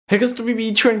Hey guys,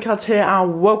 WB Trading Cards here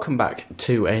and welcome back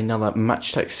to another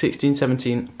Match Attax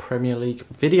 16-17 Premier League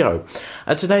video.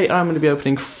 Today I'm going to be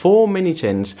opening 4 mini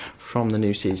tins from the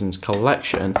new season's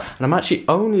collection, and I'm actually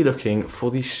only looking for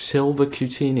the silver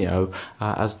Coutinho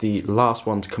as the last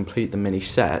one to complete the mini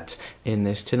set in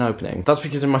this tin opening. That's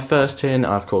because in my first tin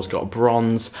I of course got a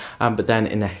bronze, but then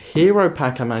in a hero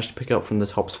pack I managed to pick up from the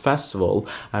Topps Festival,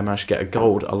 I managed to get a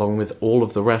gold along with all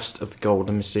of the rest of the gold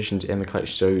and editions in the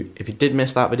collection. So if you did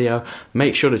miss that video,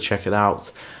 make sure to check it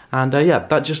out. And yeah,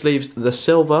 that just leaves the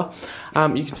silver.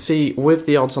 You can see with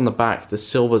the odds on the back, the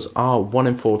silvers are 1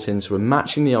 in 4 tins, so we're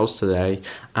matching the odds today,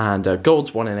 and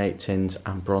gold's 1 in 8 tins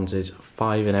and bronzes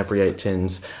 5 in every 8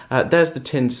 tins. There's the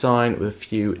tin design with a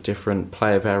few different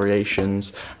player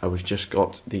variations. We've just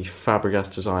got the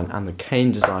Fabregas design and the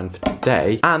Kane design for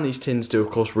today, and these tins do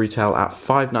of course retail at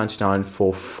 £5.99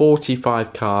 for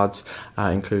 45 cards,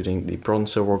 including the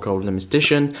bronze, silver or gold limited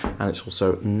edition, and it's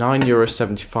also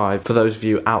 €9.75 for those of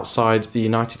you outside the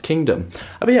United Kingdom.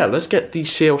 But yeah, let's get the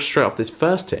seal straight off this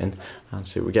first tin and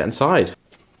see what we get inside.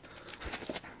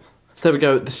 So there we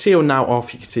go, the seal now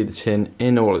off. You can see the tin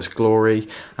in all its glory,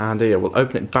 and yeah, we'll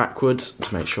open it backwards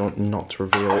to make sure not to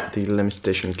reveal the limited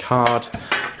edition card.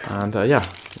 And yeah,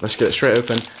 let's get it straight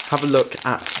open. Have a look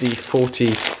at the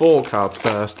 44 cards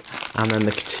first, and then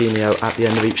the Coutinho at the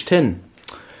end of each tin.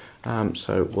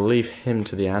 So we'll leave him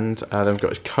to the end. Then we've got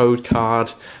his code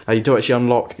card. You do actually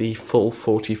unlock the full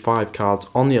 45 cards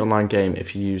on the online game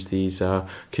if you use these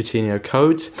Coutinho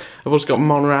codes. I've also got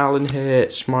Monreal in here,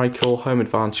 Schmeichel, home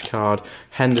advantage card,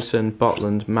 Henderson,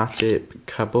 Butland, Matip,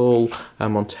 Kabul,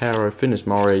 Montero, Funes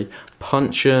Mori,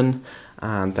 Puncheon,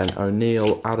 and then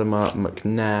O'Neill, Adama,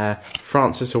 McNair,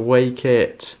 Francis away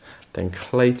kit, then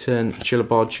Clayton,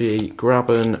 Chilabodji,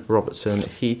 Graben, Robertson,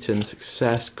 Heaton,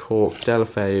 Success, Cork,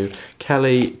 Delafeu,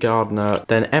 Kelly, Gardner,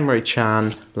 then Emre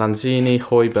Can, Lanzini,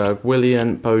 Højbjerg,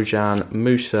 Willian, Bojan,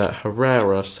 Musa,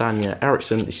 Herrera, Sanya,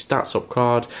 Ericsson, the stats up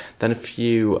card, then a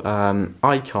few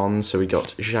icons. So we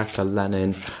got Xhaka,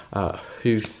 Lenin,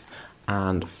 Huth,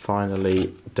 and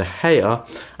finally De Gea.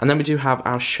 And then we do have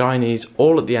our shinies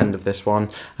all at the end of this one.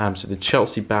 So the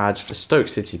Chelsea badge, the Stoke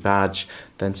City badge,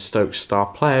 then Stoke star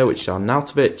player, which is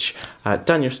Arnautovic,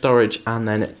 Daniel Sturridge, and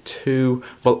then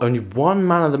only one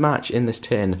man of the match in this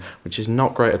tin, which is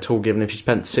not great at all given if you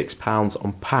spent £6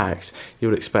 on packs, you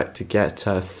would expect to get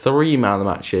 3 man of the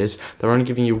matches. They're only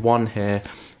giving you 1 here,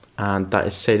 and that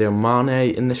is Sadio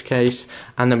Mane in this case.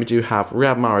 And then we do have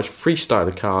Riyad Mahrez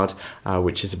freestyler card,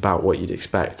 which is about what you'd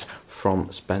expect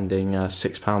from spending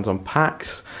 £6 on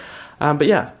packs. But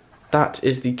yeah, that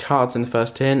is the cards in the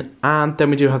first tin. And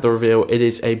then we do have the reveal. It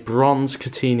is a bronze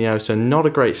Coutinho, so not a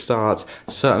great start,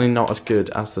 certainly not as good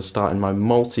as the start in my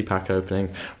multi-pack opening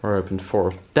where I opened 4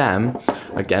 of them.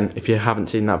 Again, if you haven't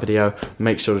seen that video,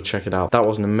 make sure to check it out. That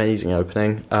was an amazing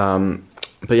opening.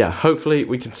 But yeah, hopefully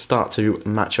we can start to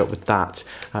match up with that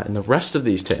in the rest of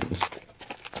these tins.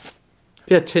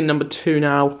 Yeah, tin number 2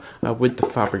 now, with the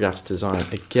Fabregas design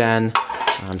again.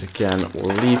 And again,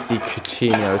 we'll leave the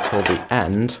Coutinho till the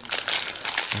end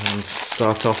and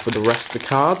start off with the rest of the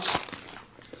cards.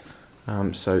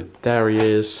 So there he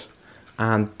is.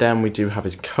 And then we do have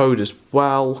his code as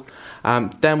well.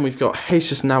 Then we've got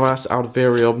Jesus Navas,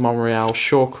 Alderweireld, Monreal,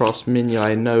 Shawcross,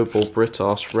 Mignolet, Noble,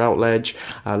 Britos, Routledge,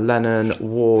 Lennon,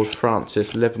 Ward,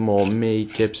 Francis, Livermore, me,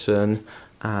 Gibson,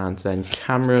 and then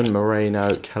Cameron,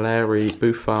 Moreno, Caleri,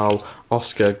 Boufal,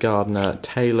 Oscar, Gardner,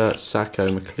 Taylor,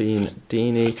 Sacco, McLean,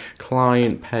 Deeney,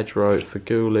 Klein, Pedro,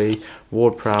 Faguli,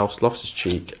 Ward-Prowse,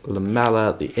 Loftus-Cheek,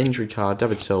 Lamella, the injury card,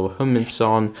 David Silva,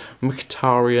 Humminson,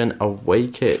 Mkhitaryan, away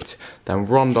kit, then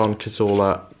Rondon,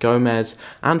 Cazorla, Gomez,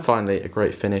 and finally a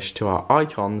great finish to our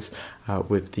icons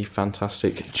with the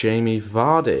fantastic Jamie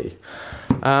Vardy.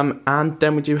 And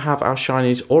then we do have our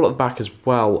shinies all at the back as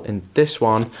well in this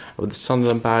one, with the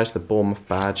Sunderland badge, the Bournemouth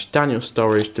badge, Daniel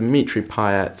Sturridge, Dimitri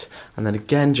Payet, and then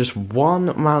again just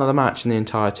 1 man of the match in the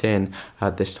entire tin,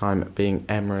 this time being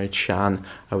Emre Can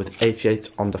with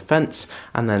 88 on defence,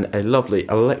 and then a lovely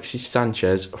Alexis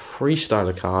Sanchez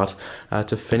freestyler card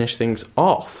to finish things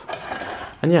off.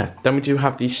 And yeah, then we do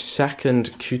have the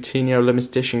second Coutinho limited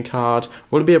edition card.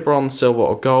 Will it be a bronze, silver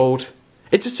or gold?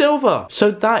 It's a silver! So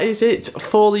that is it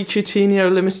for the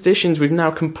Coutinho limited editions. We've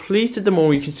now completed them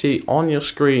all. You can see on your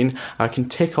screen, I can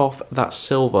tick off that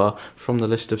silver from the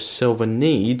list of silver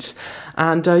needs.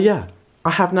 And yeah,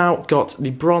 I have now got the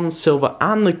bronze, silver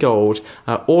and the gold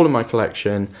all in my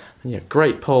collection. And yeah,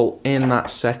 great pull in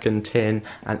that second tin,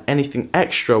 and anything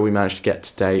extra we managed to get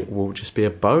today will just be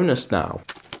a bonus now.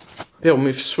 Yeah, we'll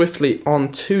move swiftly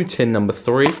on to tin number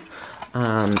 3,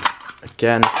 and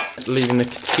again leaving the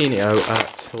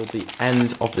Coutinho till the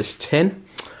end of this tin.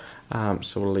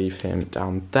 so we'll leave him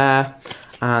down there.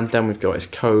 And then we've got his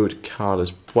code card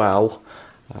as well,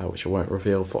 which I won't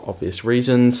reveal for obvious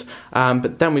reasons.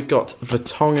 But then we've got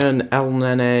Vertonghen, El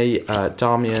Nene,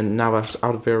 Darmian, Navas,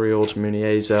 Alderweireld,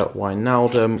 Muniesa,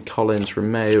 Wijnaldum, Collins,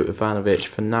 Romeo, Ivanovic,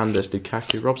 Fernandes,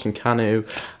 Lukaku, Robson Kanu,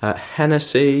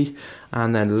 Hennessy,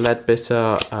 and then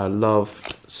Ledbetter,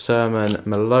 Love, Sermon,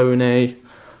 Maloney,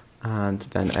 and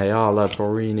then Ayala,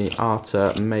 Borini,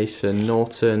 Arter, Mason,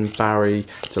 Norton, Barry,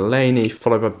 Delaney,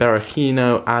 followed by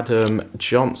Berahino, Adam,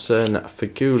 Johnson,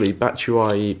 Faguli,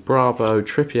 Batshuayi, Bravo,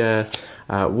 Trippier,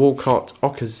 Walcott,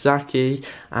 Okazaki,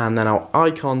 and then our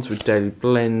icons with Daley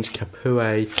Blind,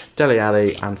 Capoue, Dele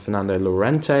Alli, and Fernando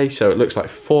Llorente. So it looks like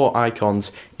 4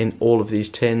 icons in all of these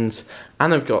tins.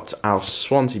 And they've got our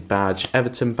Swansea badge,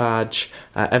 Everton badge,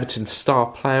 Everton star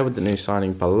player with the new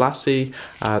signing Balassi,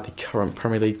 the current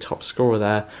Premier League top scorer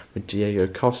there with Diego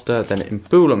Costa, then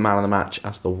Mbula man of the match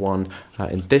as the one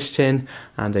in this tin,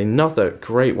 and another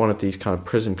great one of these kind of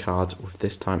prism cards with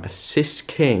this time assist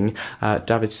king,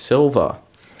 David Silva.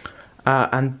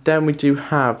 And then we do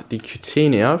have the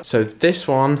Coutinho. So this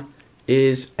one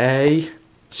is a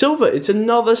silver. It's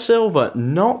another silver.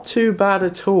 Not too bad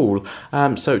at all.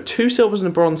 So 2 silvers and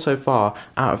a bronze so far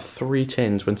out of 3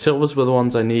 tins. When silvers were the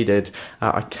ones I needed,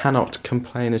 I cannot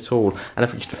complain at all. And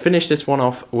if we could finish this one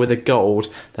off with a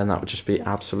gold, then that would just be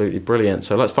absolutely brilliant.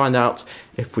 So let's find out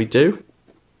if we do.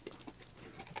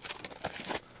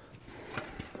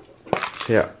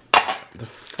 So yeah, the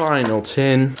final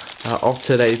tin of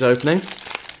today's opening.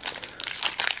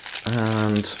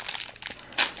 And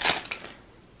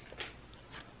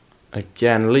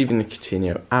again, leaving the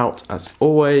Coutinho out as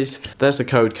always. There's the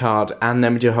code card, and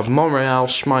then we do have Monreal,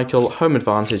 Schmeichel, Home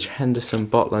Advantage, Henderson,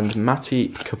 Botland, Matty,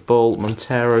 Kabul,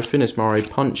 Montero, Finis Murray,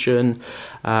 Punchin,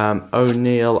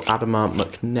 O'Neill, Adama,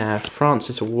 McNair,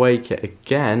 Francis Awake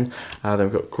again. Then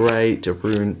we've got Gray, De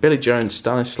Bruyne, Billy Jones,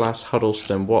 Stanislas,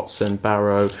 Huddleston, Watson,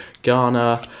 Barrow,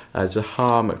 Garner,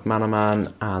 Zaha,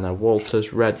 McManaman, Anna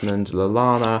Walters, Redmond,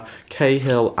 Lallana,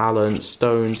 Cahill, Allen,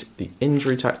 Stones, the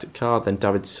injury tactic card, then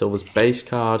David Silva's base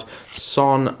card,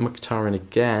 Son, Mkhitaryan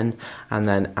again, and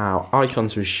then our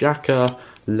icons with Xhaka,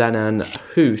 Lennon,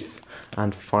 Huth,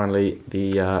 and finally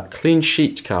the clean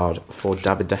sheet card for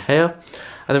David De Gea.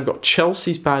 And they've got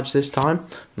Chelsea's badge this time,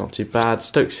 not too bad.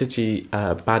 Stoke City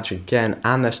badge again,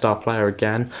 and their star player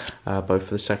again, both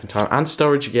for the second time. And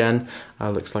Sturridge again,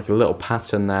 looks like a little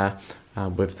pattern there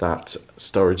with that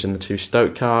Sturridge in the 2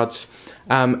 Stoke cards.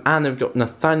 And they've got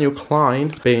Nathaniel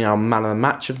Klein being our man of the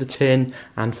match of the tin,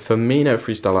 and Firmino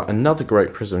Freestyler, another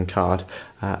great prism card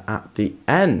at the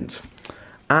end.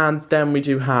 And then we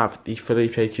do have the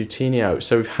Felipe Coutinho.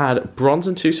 So we've had bronze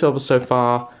and 2 silvers so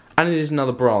far, and it is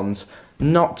another bronze.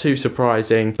 Not too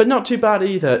surprising, but not too bad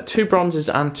either. 2 bronzes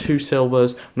and 2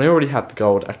 silvers. When I already had the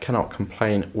gold, I cannot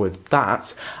complain with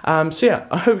that. So yeah,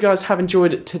 I hope you guys have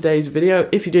enjoyed today's video.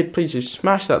 If you did, please do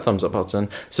smash that thumbs up button.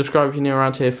 Subscribe if you're new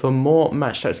around here for more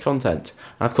Match Attax content.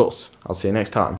 And of course, I'll see you next time.